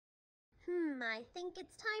I think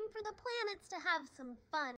it's time for the planets to have some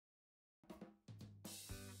fun.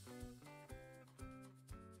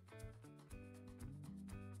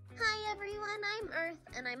 Hi everyone, I'm Earth,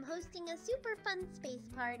 and I'm hosting a super fun space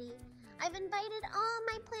party. I've invited all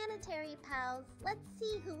my planetary pals. Let's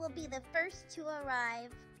see who will be the first to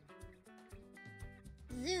arrive.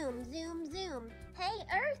 Zoom, zoom, zoom. Hey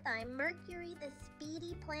Earth, I'm Mercury, the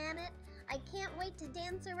speedy planet. I can't wait to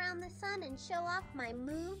dance around the sun and show off my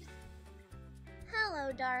moves.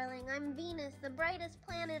 Hello darling, I'm Venus, the brightest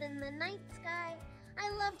planet in the night sky. I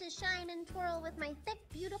love to shine and twirl with my thick,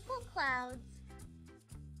 beautiful clouds.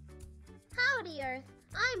 Howdy Earth,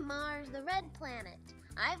 I'm Mars, the red planet.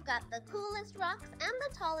 I've got the coolest rocks and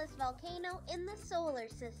the tallest volcano in the solar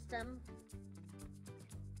system.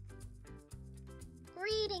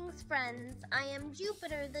 Greetings friends, I am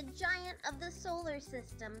Jupiter, the giant of the solar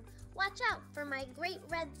system. Watch out for my great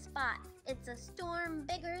red spot. It's a storm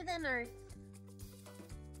bigger than Earth.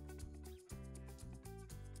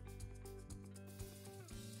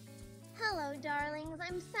 Hello darlings,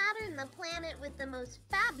 I'm Saturn, the planet with the most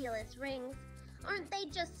fabulous rings. Aren't they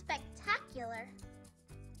just spectacular?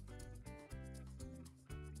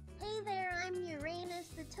 Hey there, I'm Uranus,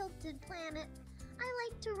 the tilted planet. I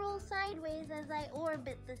like to roll sideways as I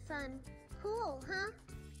orbit the sun. Cool, huh?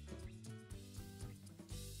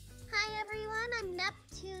 Hi everyone, I'm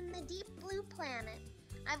Neptune, the deep blue planet.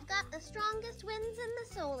 I've got the strongest winds in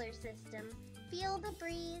the solar system. Feel the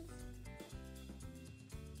breeze.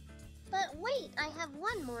 But wait, I have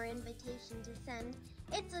one more invitation to send.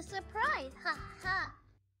 It's a surprise, ha ha!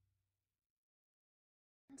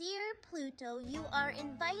 Dear Pluto, you are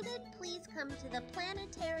invited. Please come to the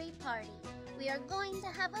planetary party. We are going to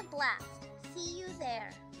have a blast. See you there.